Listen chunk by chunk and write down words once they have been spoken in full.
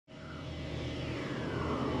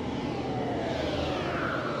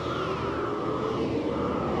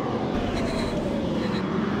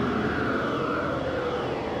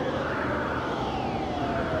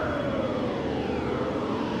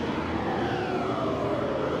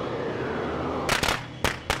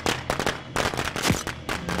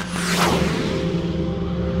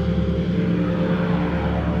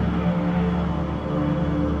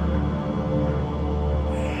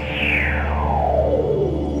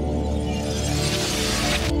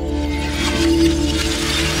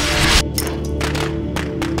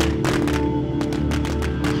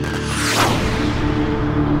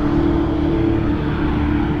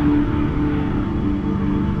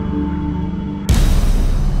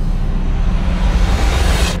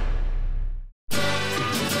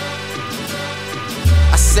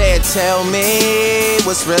Tell me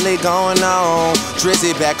what's really going on.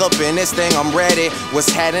 Drizzy back up in this thing, I'm ready. What's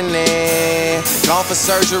happening? Gone for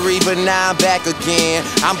surgery, but now I'm back again.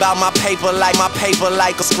 I'm about my paper like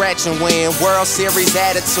a scratch and win. World Series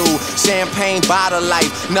attitude, champagne bottle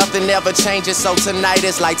life. Nothing ever changes, so tonight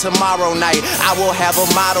is like tomorrow night. I will have a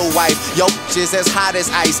model wife. Yo, is as hot as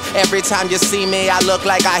ice. Every time you see me, I look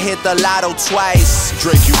like I hit the lotto twice.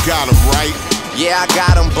 Drake, you got him right. Yeah, I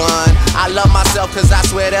got him, bun. I love myself cause I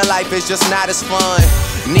swear that life is just not as fun.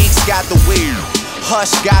 Neeks got the weed,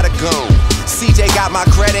 Hush got a gun. CJ got my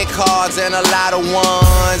credit cards and a lot of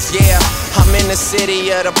ones. Yeah, I'm in the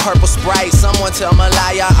city of the purple Sprite. Someone tell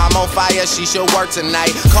Malaya I'm on fire, she should work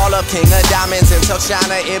tonight. Call up King of Diamonds and tell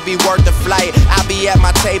China it be worth the flight. I be at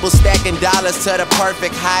my table stacking dollars to the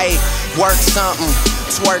perfect height. Work something,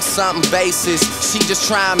 twerk something basis. She just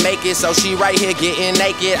try and make it, so she right here getting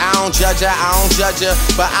naked. I don't judge her,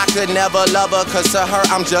 but I could never love her, cause to her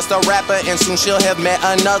I'm just a rapper and soon she'll have met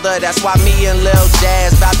another. That's why me and Lil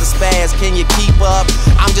Jazz bout to spaz. Can you keep up?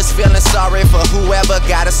 I'm just feeling sorry for whoever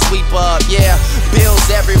gotta sweep up. Yeah,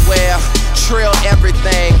 bills everywhere, trill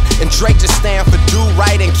everything, and Drake just stand for do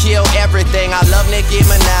right and kill everything. I love Nicki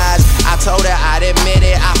Minaj, I told her I'd admit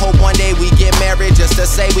it. I hope one day we get married just to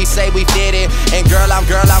say we did it. And girl, I'm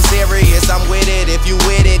serious, I'm with it if you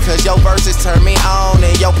with it, cause your verses turn me on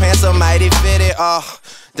and your pants are mighty fitted. Oh,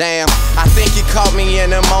 damn, I think you caught me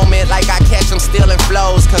in a moment like I catch them stealing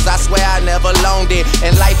flows, cause I swear I never loaned it.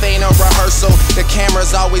 And life ain't a rehearsal, the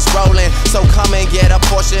camera's always rolling. So come and get a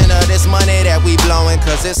portion of this money that we blowing,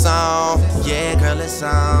 cause it's on. Yeah, girl, it's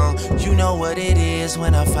on. You know what it is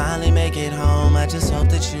when I finally make it home. I just hope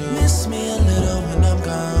that you miss me a little when I'm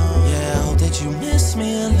gone. Yeah, I hope that you miss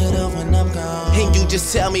me a little when I'm gone. And you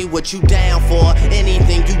just tell me what you down for,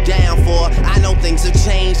 anything you down for. I know things have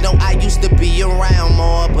changed, no, I used to be around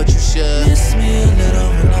more, but you should miss me a little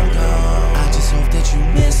when I'm gone. I just hope that you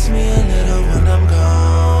miss me a little when I'm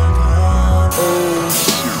gone.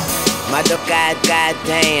 Ooh, my dog,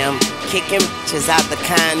 goddamn, kicking bitches out the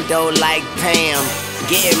condo like Pam.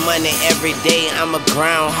 Getting money every day, I'm a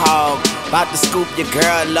groundhog. About to scoop your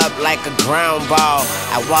girl up like a ground ball.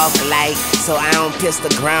 I walk light so I don't piss the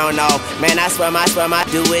ground off. Man, I swear I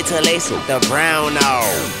do it till they shoot the brown off.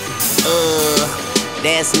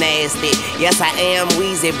 That's nasty. Yes, I am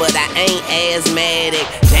wheezy, but I ain't asthmatic.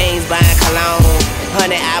 James buying cologne,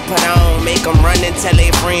 honey I put on. Make them run and tell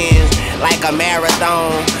their friends like a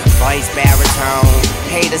marathon. Voice baritone,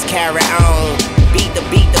 haters carry on. Beat the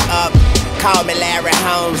up, call me Larry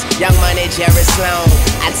Holmes. Young Money, Jerry Sloan.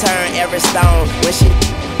 I turn every stone. When she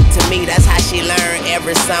to me, that's how she learned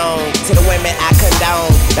every song. To the women I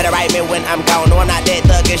condone, better write me when I'm gone. No, I'm not that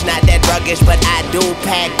thuggish, not that druggish, but I do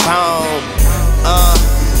pack bone.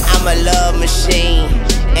 I'm a love machine,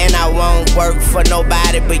 and I won't work for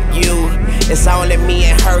nobody but you. It's only me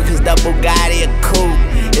and her, cause the Bugatti a coupe.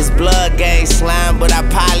 It's blood gang slime, but I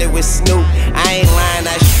pilot with Snoop. I ain't lying,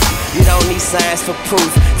 you don't need science for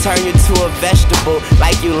proof. Turn you to a vegetable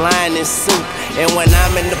like you lying in soup. And when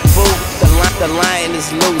I'm in the booth, the lion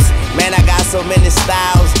is loose. Man, I got so many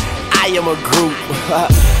styles, I am a group.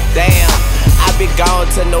 Damn, I be gone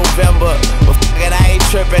to November, but fuck it, I ain't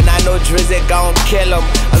tripping. I know Drizzy gon' kill him.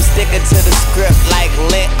 I'm sticking to the script like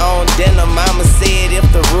lint on denim. Mama said if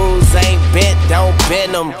the rules ain't bent, don't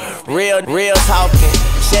bend them. Real talking,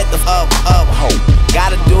 shut the fuck up, ho.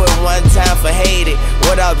 Gotta do it one time for hate it.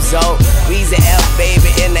 What up, Zo? Weezy F,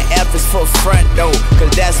 baby, and the F is for front door,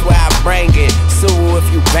 cause that's where I bring it. Sue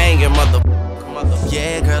if you bangin', mother.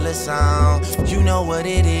 Yeah, girl, it's on. You know what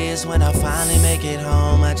it is when I finally make it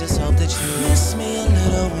home. I just hope that you miss me a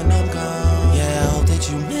little when I'm gone. Yeah, I hope that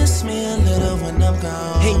you miss me a little when I'm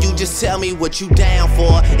gone. And you just tell me what you down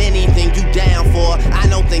for, anything you down for. I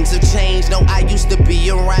know things have changed, no, I used to be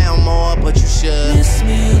around more, but you should miss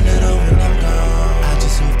me a little when I'm gone. I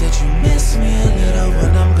just hope that you miss me a little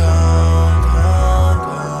when I'm gone.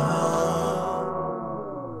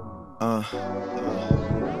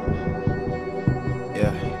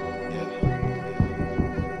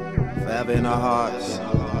 Forever in our hearts.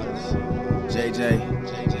 JJ,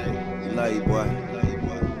 love you, boy.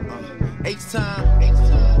 H-time.